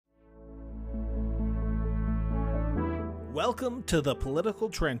Welcome to the Political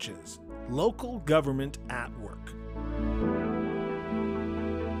Trenches, local government at work.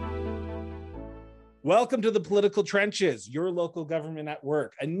 Welcome to the Political Trenches, your local government at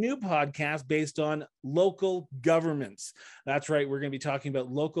work, a new podcast based on local governments. That's right, we're going to be talking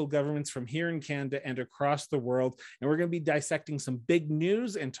about local governments from here in Canada and across the world, and we're going to be dissecting some big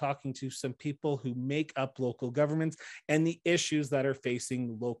news and talking to some people who make up local governments and the issues that are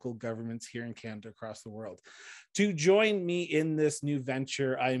facing local governments here in Canada across the world. To join me in this new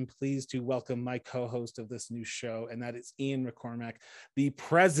venture, I am pleased to welcome my co-host of this new show, and that is Ian McCormack, the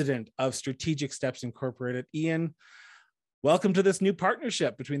president of Strategic Steps Incorporated. Ian, welcome to this new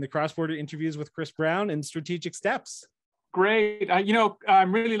partnership between the Cross-Border Interviews with Chris Brown and Strategic Steps. Great.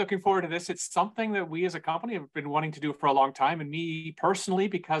 I'm really looking forward to this. It's something that we as a company have been wanting to do for a long time. And me personally,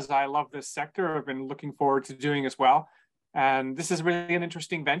 because I love this sector, I've been looking forward to doing as well. And this is really an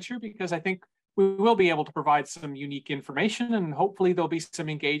interesting venture because I think we will be able to provide some unique information, and hopefully there'll be some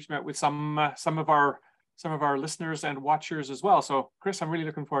engagement with some of our listeners and watchers as well. So, Chris, I'm really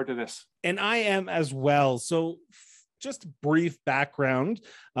looking forward to this. And I am as well. So just brief background.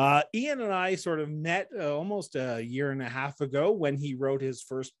 Ian and I sort of met almost a year and a half ago when he wrote his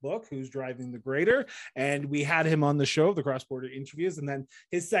first book, Who's Driving the Grader? And we had him on the show, the Cross-Border Interviews. And then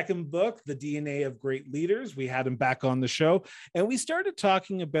his second book, The DNA of Great Leaders, we had him back on the show. And we started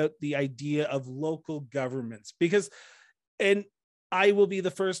talking about the idea of local governments and I will be the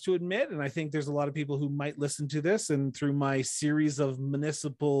first to admit, and I think there's a lot of people who might listen to this, and through my series of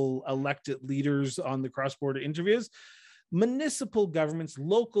municipal elected leaders on the Cross-Border Interviews, municipal governments,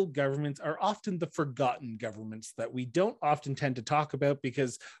 local governments are often the forgotten governments that we don't often tend to talk about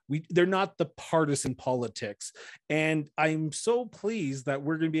because they're not the partisan politics. And I'm so pleased that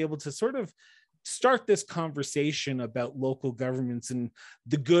we're going to be able to sort of start this conversation about local governments and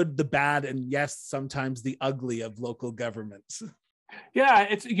the good, the bad, and yes, sometimes the ugly of local governments.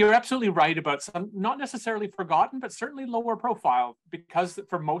 Yeah, you're absolutely right about some, not necessarily forgotten, but certainly lower profile, because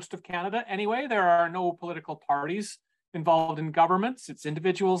for most of Canada anyway, there are no political parties involved in governments. It's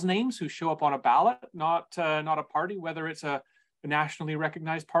individuals' names who show up on a ballot, not a party, whether it's a nationally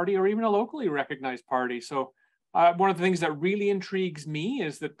recognized party or even a locally recognized party. So one of the things that really intrigues me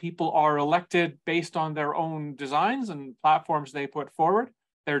is that people are elected based on their own designs and platforms they put forward.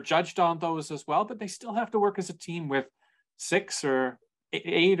 They're judged on those as well, but they still have to work as a team with 6 or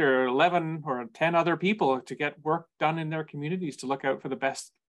 8 or 11 or 10 other people to get work done in their communities to look out for the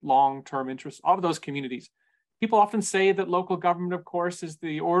best long-term interests of those communities. People often say that local government, of course, is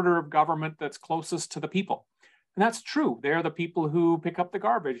the order of government that's closest to the people. And that's true. They're the people who pick up the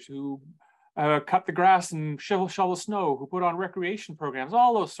garbage, who cut the grass and shovel snow, who put on recreation programs,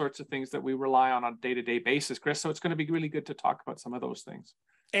 all those sorts of things that we rely on a day-to-day basis, Chris. So it's going to be really good to talk about some of those things.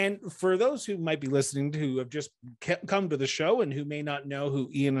 And for those who might be listening who have just come to the show and who may not know who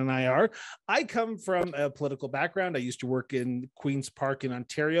Ian and I are, I come from a political background. I used to work in Queen's Park in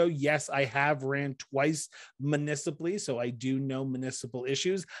Ontario. Yes, I have ran twice municipally, so I do know municipal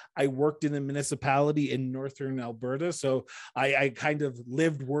issues. I worked in a municipality in Northern Alberta, so I kind of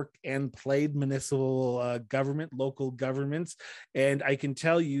lived, worked, and played municipal government, local governments. And I can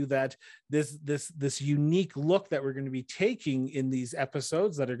tell you that this unique look that we're going to be taking in these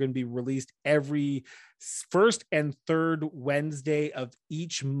episodes that are going to be released every first and third Wednesday of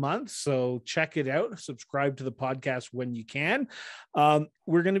each month. So check it out. Subscribe to the podcast when you can.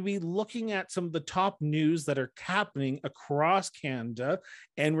 We're going to be looking at some of the top news that are happening across Canada,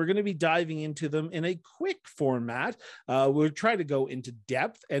 and we're going to be diving into them in a quick format. We'll try to go into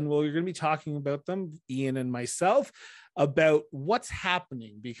depth, and we're going to be talking about them, Ian and myself, about what's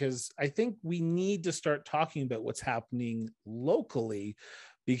happening, because I think we need to start talking about what's happening locally,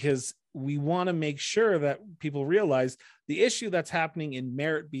 because we want to make sure that people realize the issue that's happening in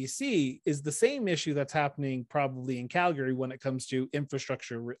Merritt, BC is the same issue that's happening probably in Calgary when it comes to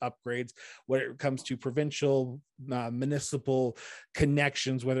infrastructure upgrades, when it comes to provincial, municipal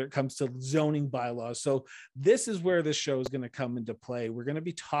connections, whether it comes to zoning bylaws. So this is where this show is going to come into play. We're going to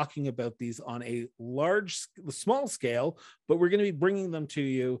be talking about these on a small scale, but we're going to be bringing them to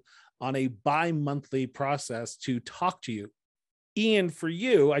you on a bi-monthly process to talk to you. Ian, for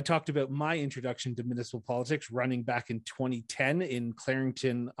you, I talked about my introduction to municipal politics running back in 2010 in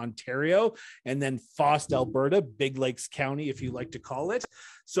Clarington, Ontario, and then Fost, Alberta, Big Lakes County, if you like to call it.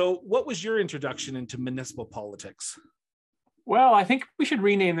 So what was your introduction into municipal politics? Well, I think we should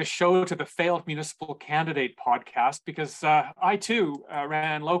rename the show to the Failed Municipal Candidate Podcast, because I too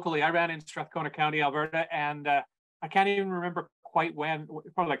ran locally. I ran in Strathcona County, Alberta, and I can't even remember quite when,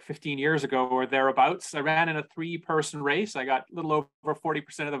 probably like 15 years ago or thereabouts. I ran in a 3-person race. I got a little over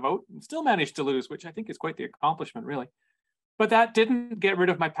 40% of the vote and still managed to lose, which I think is quite the accomplishment, really. But that didn't get rid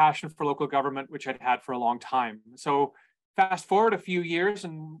of my passion for local government, which I'd had for a long time. So fast forward a few years,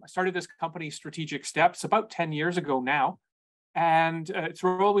 and I started this company, Strategic Steps, about 10 years ago now. And it's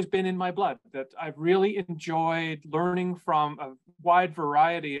always been in my blood that I've really enjoyed learning from a wide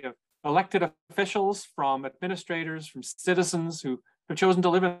variety of elected officials, from administrators, from citizens who have chosen to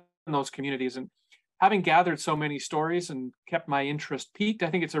live in those communities. And having gathered so many stories and kept my interest piqued, I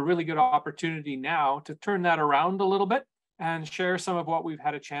think it's a really good opportunity now to turn that around a little bit and share some of what we've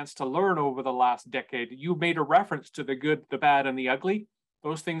had a chance to learn over the last decade. You made a reference to the good, the bad, and the ugly.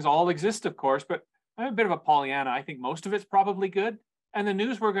 Those things all exist, of course, but I'm a bit of a Pollyanna. I think most of it's probably good. And the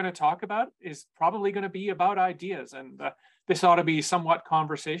news we're going to talk about is probably going to be about ideas. And this ought to be somewhat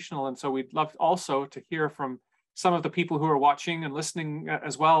conversational. And so we'd love also to hear from some of the people who are watching and listening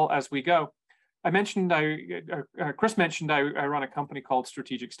as well as we go. Chris mentioned I run a company called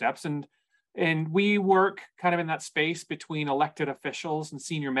Strategic Steps, and we work kind of in that space between elected officials and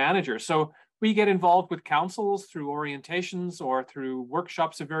senior managers. So we get involved with councils through orientations or through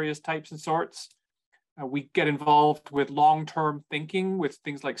workshops of various types and sorts. We get involved with long-term thinking with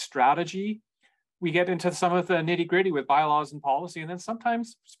things like strategy. We get into some of the nitty-gritty with bylaws and policy. And then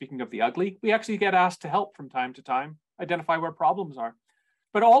sometimes, speaking of the ugly, we actually get asked to help from time to time, identify where problems are.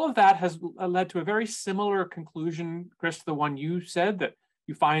 But all of that has led to a very similar conclusion, Chris, to the one you said, that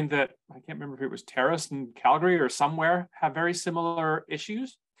you find that, I can't remember if it was Terrace and Calgary or somewhere, have very similar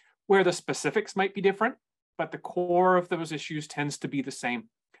issues where the specifics might be different, but the core of those issues tends to be the same.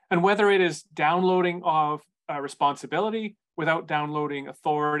 And whether it is downloading of responsibility without downloading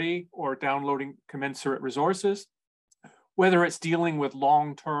authority or downloading commensurate resources, whether it's dealing with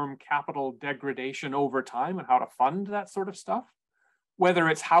long-term capital degradation over time and how to fund that sort of stuff, whether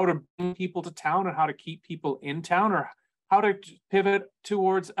it's how to bring people to town and how to keep people in town, or how to pivot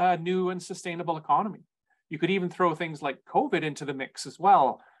towards a new and sustainable economy. You could even throw things like COVID into the mix as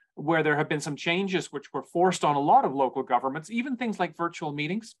well, where there have been some changes which were forced on a lot of local governments, even things like virtual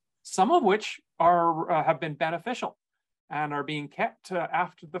meetings, some of which have been beneficial and are being kept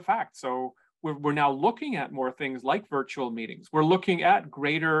after the fact. So we're now looking at more things like virtual meetings. We're looking at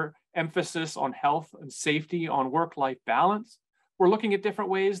greater emphasis on health and safety, on work-life balance. We're looking at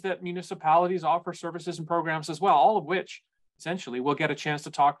different ways that municipalities offer services and programs as well, all of which essentially we'll get a chance to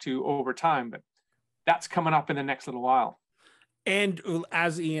talk to over time, but that's coming up in the next little while. And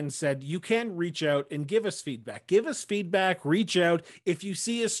as Ian said, you can reach out and give us feedback. Give us feedback, reach out. If you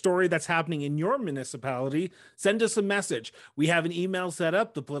see a story that's happening in your municipality, send us a message. We have an email set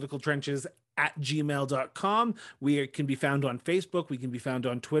up, thepoliticaltrenches@gmail.com. We can be found on Facebook. We can be found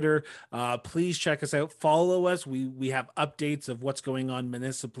on Twitter. Please check us out. Follow us. We have updates of what's going on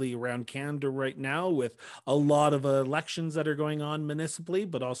municipally around Canada right now, with a lot of elections that are going on municipally,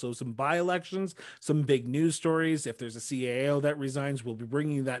 but also some by-elections, some big news stories. If there's a CAO that resigns, we'll be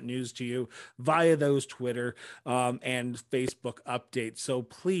bringing that news to you via those Twitter and Facebook updates. So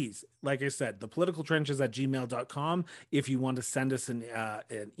please, like I said, thepoliticaltrenches@gmail.com. If you want to send us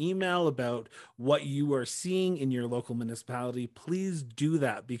an email about what you are seeing in your local municipality, please do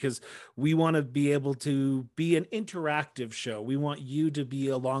that, because we want to be able to be an interactive show. We want you to be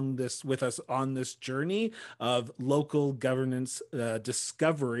along this with us on this journey of local governance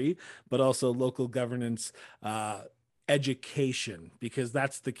discovery, but also local governance education, because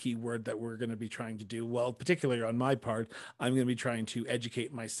that's the key word that we're going to be trying to do. Well, particularly on my part, I'm going to be trying to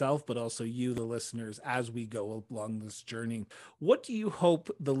educate myself, but also you, the listeners, as we go along this journey. What do you hope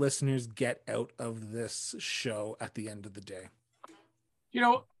the listeners get out of this show at the end of the day? You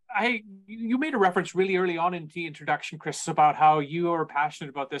know, you made a reference really early on in the introduction, Chris, about how you are passionate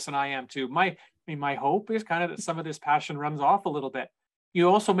about this, and I am too. My hope is kind of that some of this passion runs off a little bit. You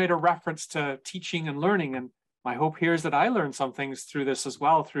also made a reference to teaching and learning, and my hope here is that I learned some things through this as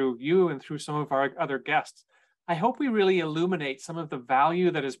well, through you and through some of our other guests. I hope we really illuminate some of the value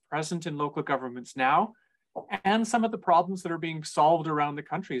that is present in local governments now and some of the problems that are being solved around the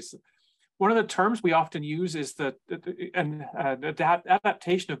countries. One of the terms we often use is an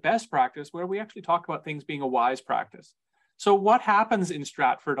adaptation of best practice, where we actually talk about things being a wise practice. So what happens in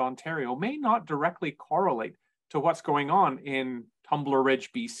Stratford, Ontario may not directly correlate to what's going on in Tumbler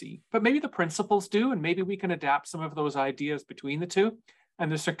Ridge, BC, but maybe the principles do, and maybe we can adapt some of those ideas between the two,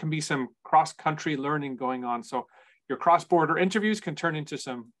 and there can be some cross-country learning going on. So your cross-border interviews can turn into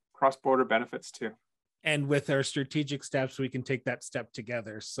some cross-border benefits too. And with our strategic steps, we can take that step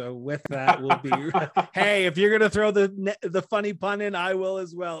together. So with that, we'll be, hey, if you're going to throw the funny pun in, I will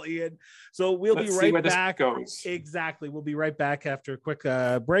as well, Ian. So Let's be right back. Exactly. We'll be right back after a quick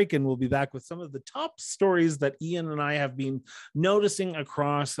break, and we'll be back with some of the top stories that Ian and I have been noticing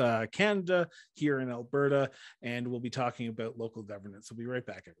across Canada, here in Alberta, and we'll be talking about local governance. So we'll be right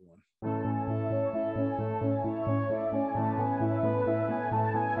back, everyone.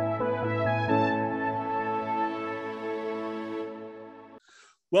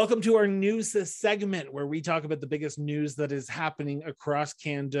 Welcome to our news segment, where we talk about the biggest news that is happening across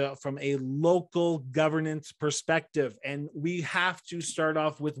Canada from a local governance perspective. And we have to start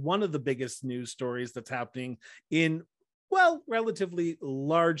off with one of the biggest news stories that's happening in, well, relatively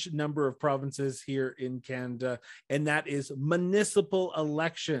large number of provinces here in Canada, and that is municipal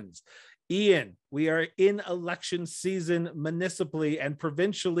elections. Ian, we are in election season municipally and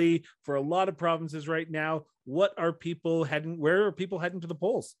provincially for a lot of provinces right now. What are people heading? Where are people heading to the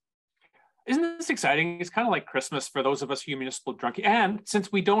polls? Isn't this exciting? It's kind of like Christmas for those of us who are municipal drunkie. And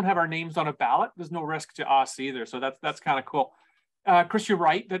since we don't have our names on a ballot, there's no risk to us either. So that's kind of cool. Chris, you're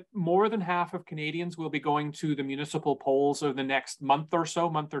right that more than half of Canadians will be going to the municipal polls over the next month or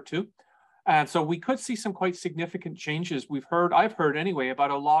two. And so we could see some quite significant changes. I've heard anyway,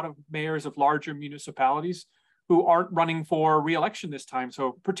 about a lot of mayors of larger municipalities who aren't running for re-election this time.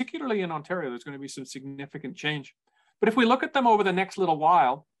 So particularly in Ontario, there's going to be some significant change. But if we look at them over the next little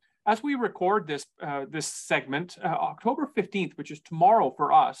while, as we record this segment, October 15th, which is tomorrow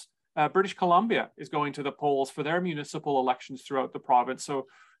for us, British Columbia is going to the polls for their municipal elections throughout the province. So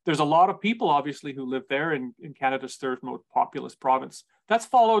there's a lot of people, obviously, who live there in Canada's third most populous province. That's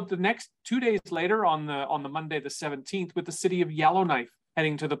followed the next 2 days later on the Monday, the 17th, with the city of Yellowknife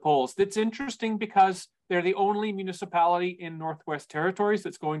heading to the polls. It's interesting because they're the only municipality in Northwest Territories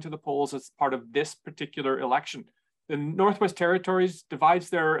that's going to the polls as part of this particular election. The Northwest Territories divides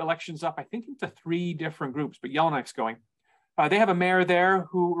their elections up, I think, into 3 different groups, but Yellowknife's going. They have a mayor there,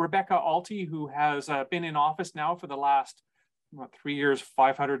 Rebecca Alty, who has been in office now for the last 3 years,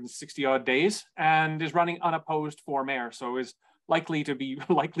 560 odd days, and is running unopposed for mayor, so is likely to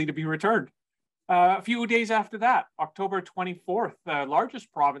be returned. A few days after that, October 24th, the largest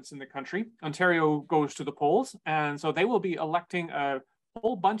province in the country, Ontario, goes to the polls. And so they will be electing a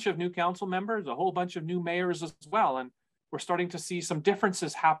whole bunch of new council members, a whole bunch of new mayors as well. And we're starting to see some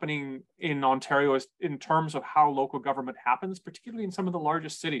differences happening in Ontario in terms of how local government happens, particularly in some of the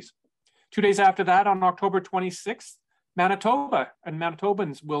largest cities. 2 days after that, on October 26th, Manitoba and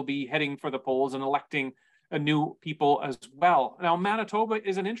Manitobans will be heading for the polls and electing new people as well. Now, Manitoba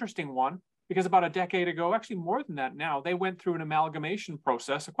is an interesting one, because about a decade ago, actually more than that now, they went through an amalgamation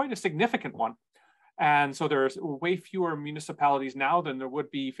process, quite a significant one. And so there's way fewer municipalities now than there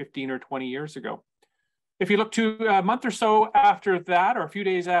would be 15 or 20 years ago. If you look to a month or so after that, or a few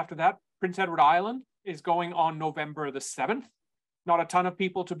days after that, Prince Edward Island is going on November the 7th. Not a ton of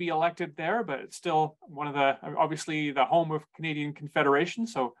people to be elected there, but it's still one of obviously the home of Canadian Confederation.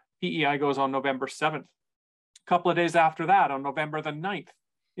 So PEI goes on November 7th. A couple of days after that, on November the 9th,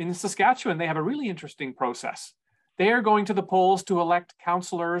 in Saskatchewan, they have a really interesting process. They are going to the polls to elect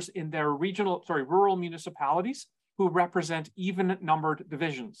councillors in their rural municipalities who represent even-numbered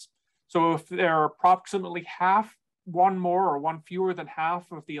divisions. So if there are approximately half, one more or one fewer than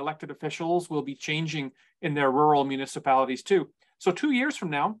half of the elected officials will be changing in their rural municipalities too. So 2 years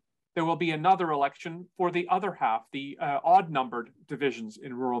from now, there will be another election for the other half, the odd-numbered divisions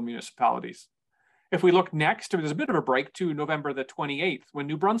in rural municipalities. If we look next, there's a bit of a break to November the 28th, when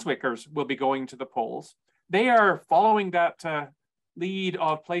New Brunswickers will be going to the polls. They are following that lead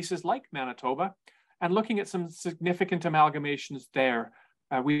of places like Manitoba and looking at some significant amalgamations there.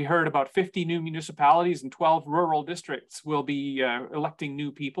 We heard about 50 new municipalities and 12 rural districts will be electing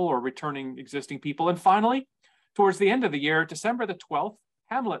new people or returning existing people. And finally, towards the end of the year, December the 12th,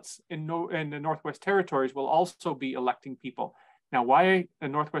 hamlets in the Northwest Territories will also be electing people. Now, why the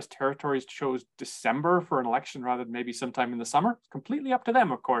Northwest Territories chose December for an election rather than maybe sometime in the summer, it's completely up to them,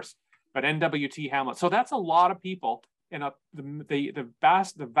 of course, but NWT Hamlet. So that's a lot of people in the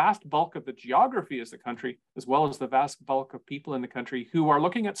vast bulk of the geography of the country, as well as the vast bulk of people in the country who are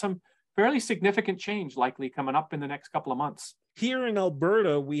looking at some fairly significant change likely coming up in the next couple of months. Here in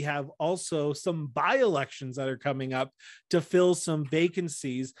Alberta, we have also some by-elections that are coming up to fill some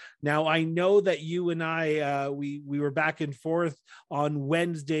vacancies. Now, I know that you and I, we were back and forth on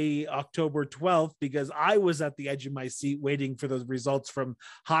Wednesday, October 12th, because I was at the edge of my seat waiting for those results from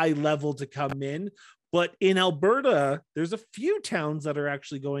high level to come in. But in Alberta, there's a few towns that are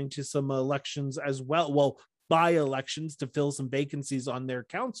actually going to some elections as well. Well, by-elections to fill some vacancies on their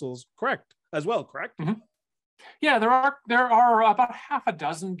councils, correct? as well, correct? Mm-hmm. Yeah, there are about half a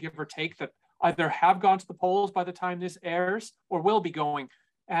dozen, give or take, that either have gone to the polls by the time this airs or will be going.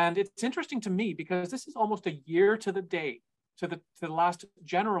 And it's interesting to me because this is almost a year to the day to the last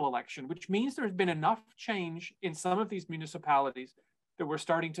general election, which means there's been enough change in some of these municipalities that we're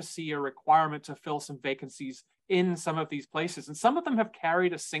starting to see a requirement to fill some vacancies in some of these places. And some of them have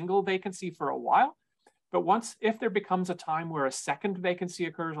carried a single vacancy for a while. But if there becomes a time where a second vacancy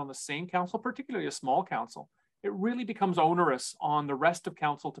occurs on the same council, particularly a small council, it really becomes onerous on the rest of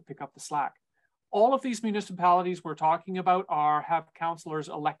council to pick up the slack. All of these municipalities we're talking about have councillors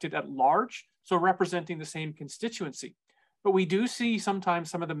elected at large, so representing the same constituency. But we do see sometimes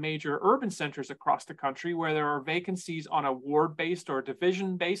some of the major urban centers across the country where there are vacancies on a ward-based or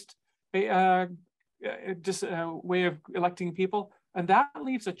division-based way of electing people. And that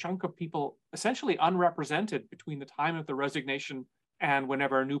leaves a chunk of people essentially unrepresented between the time of the resignation and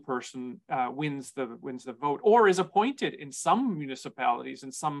whenever a new person wins the vote or is appointed in some municipalities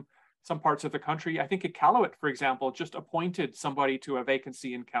in some parts of the country. I think Iqaluit, for example, just appointed somebody to a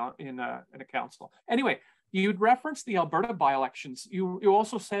vacancy in a council. Anyway, you'd referenced the Alberta by-elections. You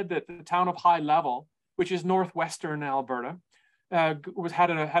also said that the town of High Level, which is northwestern Alberta, had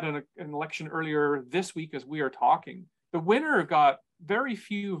an election earlier this week as we are talking. The winner got very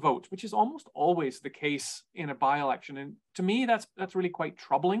few votes, which is almost always the case in a by-election. And to me, that's really quite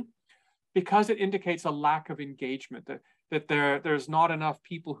troubling because it indicates a lack of engagement, that there's not enough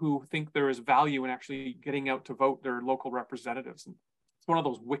people who think there is value in actually getting out to vote their local representatives. And it's one of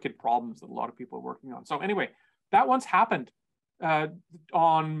those wicked problems that a lot of people are working on. So anyway, that one's happened.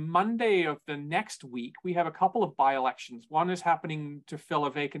 On Monday of the next week, we have a couple of by-elections. One is happening to fill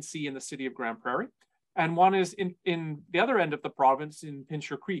a vacancy in the city of Grand Prairie. And one is in the other end of the province in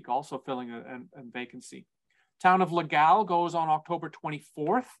Pincher Creek, also filling a vacancy. Town of Legal goes on October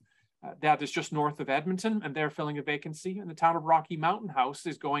 24th. That is just north of Edmonton, and they're filling a vacancy. And the town of Rocky Mountain House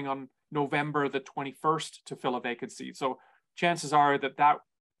is going on November the 21st to fill a vacancy. So chances are that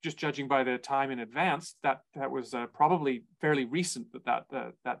just judging by the time in advance, that was probably fairly recent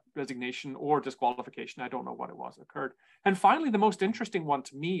that resignation or disqualification, I don't know what it was, occurred. And finally, the most interesting one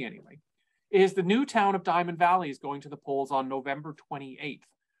to me anyway, is the new town of Diamond Valley is going to the polls on November 28th.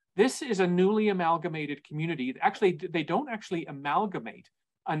 This is a newly amalgamated community. Actually, they don't actually amalgamate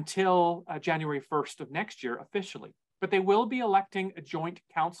until January 1st of next year officially, but they will be electing a joint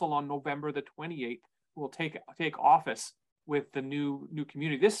council on November the 28th, who will take office with the new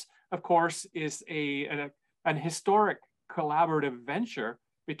community. This, of course, is an historic collaborative venture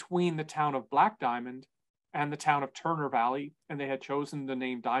between the town of Black Diamond and the town of Turner Valley, and they had chosen the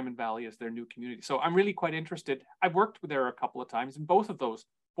name Diamond Valley as their new community. So I'm really quite interested. I've worked there a couple of times in both of those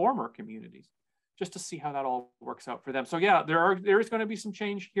former communities, just to see how that all works out for them. So yeah, there is going to be some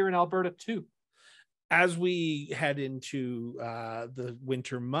change here in Alberta too. As we head into the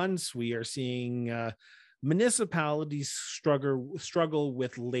winter months, we are seeing municipalities struggle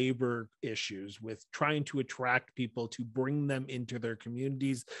with labor issues, with trying to attract people, to bring them into their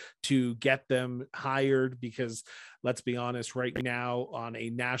communities, to get them hired, because let's be honest, right now on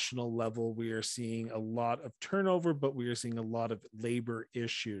a national level, we are seeing a lot of turnover, but we are seeing a lot of labor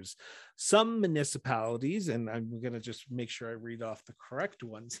issues. Some municipalities, and I'm going to just make sure I read off the correct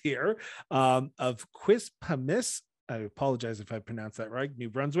ones here, of Quispamsis, I apologize if I pronounced that right, New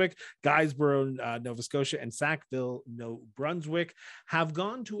Brunswick, Guysborough, Nova Scotia, and Sackville, New Brunswick, have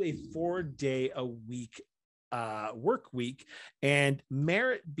gone to a 4-day-a-week work week. And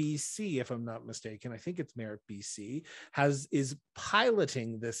Merritt, BC, if I'm not mistaken, I think it's Merritt, BC, is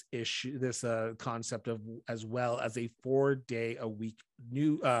piloting this issue, this concept of, as well as a 4-day-a-week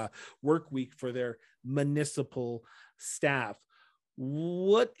new work week for their municipal staff.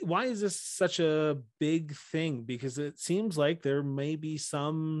 Why is this such a big thing? Because it seems like there may be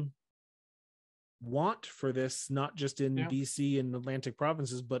some want for this, not just in BC and Atlantic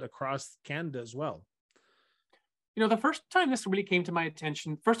provinces, but across Canada as well. You know, the first time this really came to my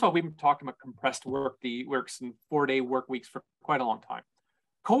attention, first of all, we've been talking about compressed works and 4-day work weeks for quite a long time.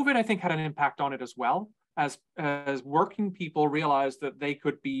 COVID, I think, had an impact on it as well, as working people realized that they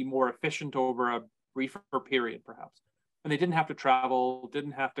could be more efficient over a briefer period, perhaps. And they didn't have to travel,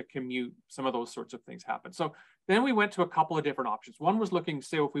 didn't have to commute. Some of those sorts of things happened. So then we went to a couple of different options. One was looking,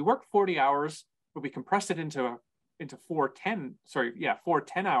 say, if we work 40 hours, but we compressed it into 4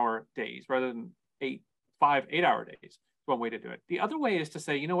 10-hour days rather than 5 8-hour days. One way to do it. The other way is to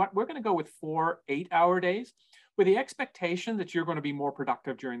say, you know what, we're going to go with 4 8-hour days with the expectation that you're going to be more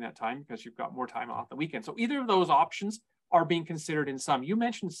productive during that time because you've got more time off the weekend. So either of those options are being considered in some. You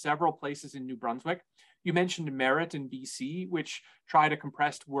mentioned several places in New Brunswick. You mentioned Merritt in BC, which tried a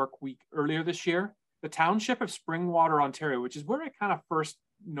compressed work week earlier this year. The township of Springwater, Ontario, which is where I kind of first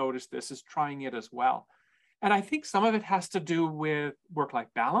noticed this, is trying it as well. And I think some of it has to do with work-life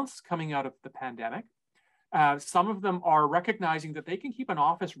balance coming out of the pandemic. Some of them are recognizing that they can keep an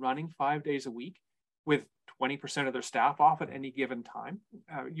office running 5 days a week with 20% of their staff off at any given time.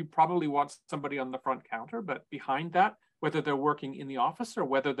 You probably want somebody on the front counter, but behind that, whether they're working in the office or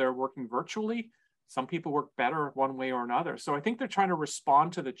whether they're working virtually, some people work better one way or another. So I think they're trying to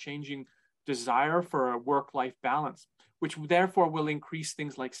respond to the changing desire for a work-life balance, which therefore will increase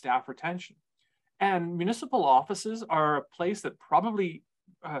things like staff retention. And municipal offices are a place that probably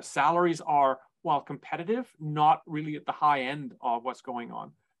salaries are, while competitive, not really at the high end of what's going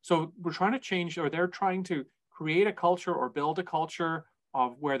on. So we're trying to change, or they're trying to create a culture or build a culture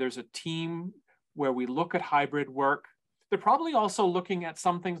of where there's a team, where we look at hybrid work. They're probably also looking at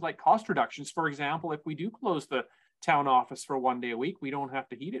some things like cost reductions. For example, if we do close the town office for 1 day a week, we don't have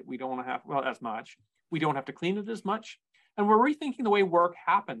to heat it. We don't have, well, as much. We don't have to clean it as much. And we're rethinking the way work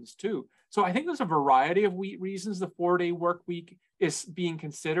happens too. So I think there's a variety of reasons the 4-day work week is being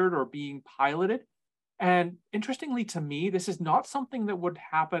considered or being piloted. And interestingly to me, this is not something that would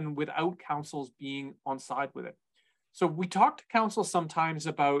happen without councils being on side with it. So we talk to councils sometimes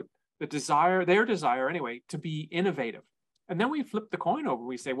about the desire, their desire anyway, to be innovative. And then we flip the coin over.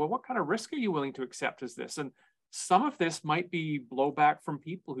 We say, well, what kind of risk are you willing to accept as this? And some of this might be blowback from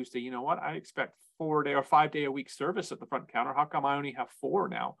people who say, you know what, I expect 4-day or 5-day a week service at the front counter. How come I only have 4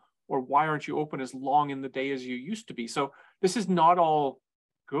 now? Or why aren't you open as long in the day as you used to be? So this is not all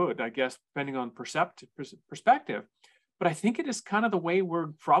good, I guess, depending on perspective. But I think it is kind of the way we're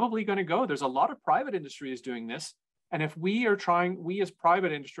probably going to go. There's a lot of private industry is doing this. And if we are trying, we as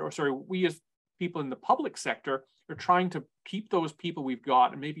private industry, or sorry, we as people in the public sector are trying to keep those people we've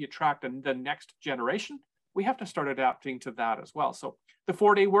got and maybe attract the next generation, we have to start adapting to that as well. So the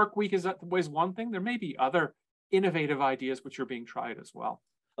 4-day work week is one thing. There may be other innovative ideas which are being tried as well.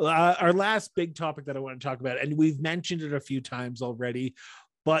 Our last big topic that I want to talk about, and we've mentioned it a few times already,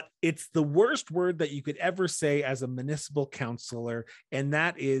 but it's the worst word that you could ever say as a municipal councillor, and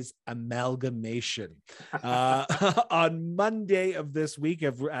that is amalgamation. On Monday of this week,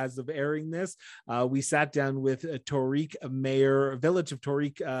 as of airing this, we sat down with Torique Mayor, Village of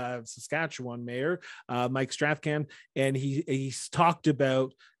Torique, Saskatchewan Mayor, Mike Strathcan, and he's talked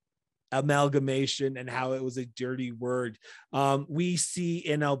about amalgamation and how it was a dirty word. We see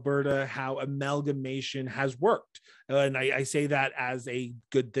in Alberta how amalgamation has worked. And I say that as a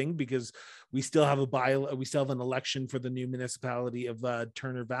good thing because we still have an election for the new municipality of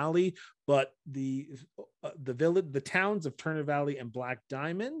Turner Valley, but the towns of Turner Valley and Black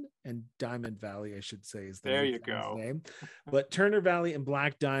Diamond and Diamond Valley, I should say, is the there you go name. But Turner Valley and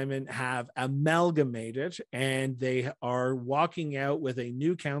Black Diamond have amalgamated, and they are walking out with a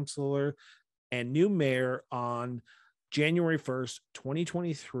new councillor and new mayor on January 1st,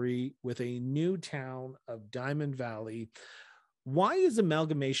 2023, with a new town of Diamond Valley. Why is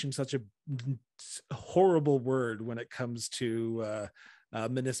amalgamation such a horrible word when it comes to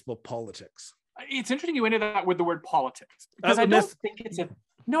municipal politics? It's interesting you ended that with the word politics, because I don't think it's a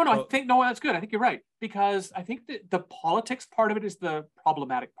no. I think no, that's good. I think you're right, because I think that the politics part of it is the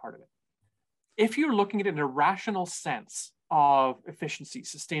problematic part of it. If you're looking at it in a rational sense of efficiency,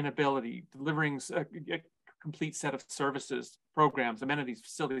 sustainability, delivering a complete set of services, programs, amenities,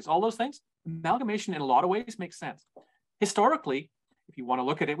 facilities, all those things, amalgamation in a lot of ways makes sense. Historically, if you want to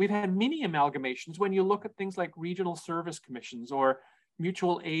look at it, we've had many amalgamations when you look at things like regional service commissions or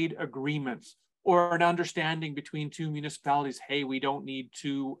mutual aid agreements, or an understanding between two municipalities. Hey, we don't need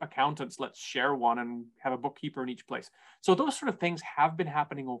 2 accountants, let's share one and have a bookkeeper in each place. So those sort of things have been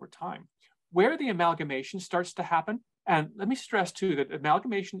happening over time. Where the amalgamation starts to happen, and let me stress too that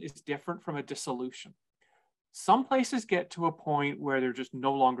amalgamation is different from a dissolution. Some places get to a point where they're just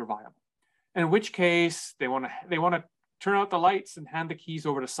no longer viable, in which case they want to turn out the lights and hand the keys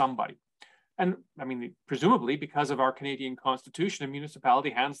over to somebody. And I mean, presumably because of our Canadian Constitution, a municipality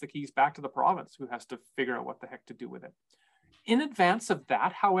hands the keys back to the province, who has to figure out what the heck to do with it. In advance of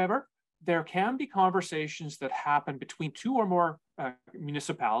that, however, there can be conversations that happen between 2 or more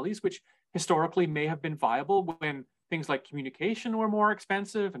municipalities, which historically may have been viable when things like communication were more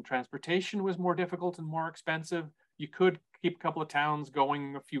expensive and transportation was more difficult and more expensive. You could keep a couple of towns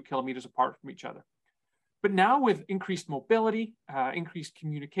going a few kilometers apart from each other. But now with increased mobility, increased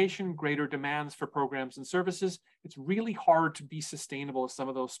communication, greater demands for programs and services, it's really hard to be sustainable as some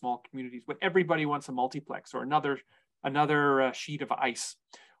of those small communities when everybody wants a multiplex or another sheet of ice,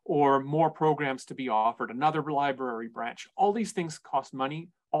 or more programs to be offered, another library branch. All these things cost money.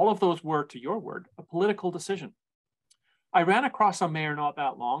 All of those were, to your word, a political decision. I ran across a mayor not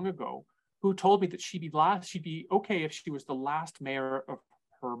that long ago who told me that she'd be okay if she was the last mayor of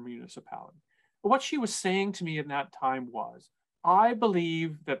her municipality. But what she was saying to me in that time was, I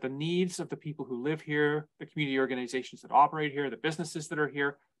believe that the needs of the people who live here, the community organizations that operate here, the businesses that are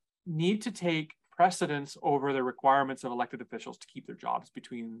here, need to take precedence over the requirements of elected officials to keep their jobs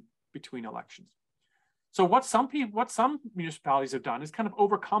between elections. So what some municipalities have done is kind of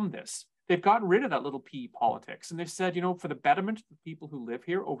overcome this. They've gotten rid of that little p politics, and they've said, for the betterment of the people who live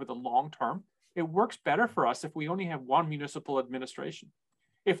here over the long term, it works better for us if we only have one municipal administration,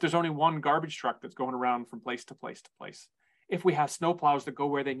 if there's only one garbage truck that's going around from place to place to place, if we have snowplows that go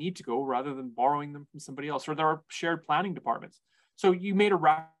where they need to go rather than borrowing them from somebody else, or there are shared planning departments. So you made a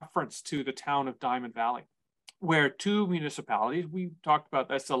reference to the town of Diamond Valley, where two municipalities, we talked about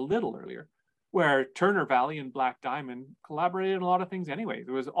this a little earlier, where Turner Valley and Black Diamond collaborated in a lot of things anyway.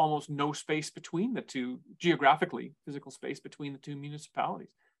 There was almost no space between the two, geographically, physical space between the two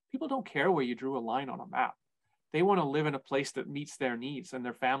municipalities. People don't care where you drew a line on a map. They want to live in a place that meets their needs and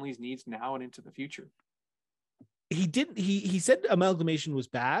their family's needs now and into the future. He said amalgamation was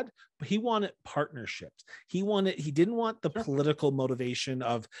bad, but he wanted partnerships. He didn't want the political motivation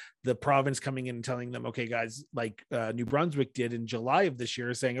of the province coming in and telling them, okay, guys, like New Brunswick did in July of this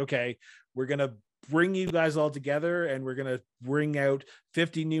year, saying, okay, we're going to bring you guys all together and we're going to bring out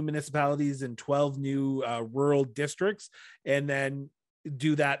 50 new municipalities and 12 new rural districts, and then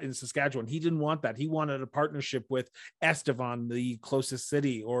do that in Saskatchewan. He didn't want that. He wanted a partnership with Estevan, the closest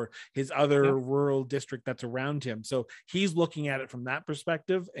city, or his other rural district that's around him. So he's looking at it from that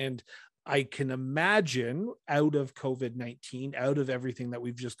perspective. And I can imagine, out of COVID-19, out of everything that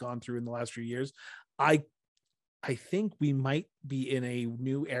we've just gone through in the last few years, I think we might be in a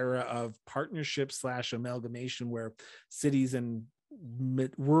new era of partnership / amalgamation, where cities and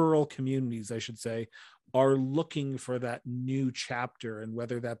rural communities, I should say, are looking for that new chapter, and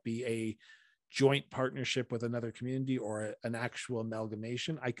whether that be a joint partnership with another community or an actual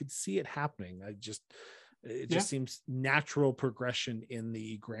amalgamation, I could see it happening. It just seems natural progression in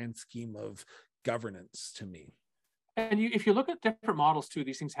the grand scheme of governance to me. And if you look at different models too,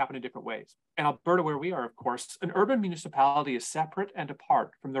 these things happen in different ways. In Alberta, where we are, of course, an urban municipality is separate and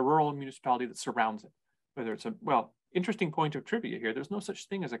apart from the rural municipality that surrounds it. Whether it's interesting point of trivia here, there's no such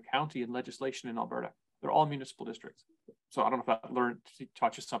thing as a county in legislation in Alberta. They're all municipal districts. So I don't know if that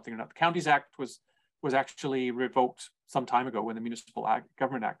taught you something or not. The Counties Act was actually revoked some time ago when the Municipal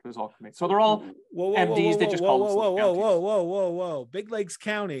Government Act was all made. So they're all MDs. They just call them whoa. Big Lakes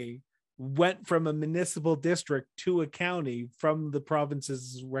County went from a municipal district to a county from the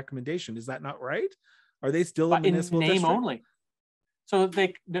province's recommendation. Is that not right? Are they still a municipal in name district? Only? So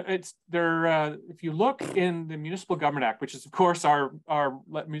if you look in the Municipal Government Act, which is of course our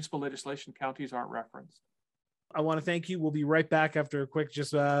municipal legislation, counties aren't referenced. I want to thank you. We'll be right back after a quick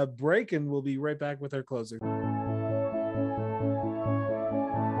break, and we'll be right back with our closer.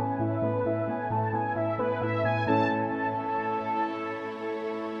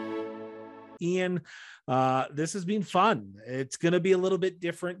 Ian, this has been fun. It's going to be a little bit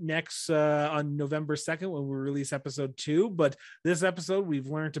different next on November 2nd when we release episode 2. But this episode, we've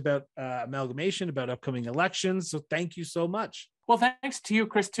learned about amalgamation, about upcoming elections. So thank you so much. Well, thanks to you,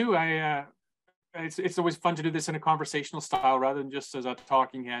 Chris, too. It's always fun to do this in a conversational style rather than just as a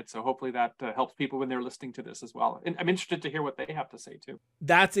talking head. So hopefully that helps people when they're listening to this as well. And I'm interested to hear what they have to say too.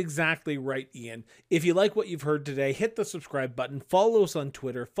 That's exactly right, Ian. If you like what you've heard today, hit the subscribe button, follow us on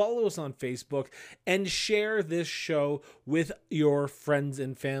Twitter, follow us on Facebook, and share this show with your friends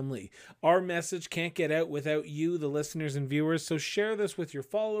and family. Our message can't get out without you, the listeners and viewers. So share this with your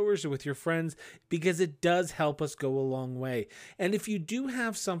followers or with your friends, because it does help us go a long way. And if you do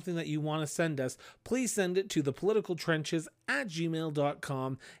have something that you want to send us, please send it to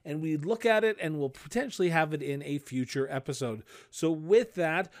thepoliticaltrenches@gmail.com, and we look at it and we'll potentially have it in a future episode. So with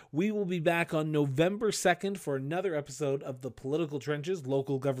that, we will be back on November 2nd for another episode of The Political Trenches,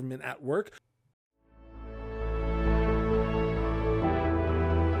 Local Government at Work.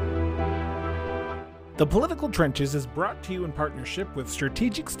 The Political Trenches is brought to you in partnership with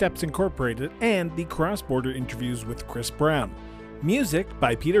Strategic Steps Incorporated and the Cross Border Interviews with Chris Brown. Music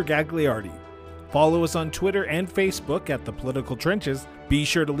by Peter Gagliardi. Follow us on Twitter and Facebook at The Political Trenches. Be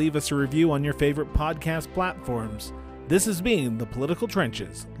sure to leave us a review on your favorite podcast platforms. This has been The Political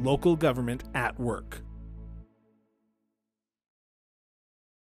Trenches, Local Government at Work.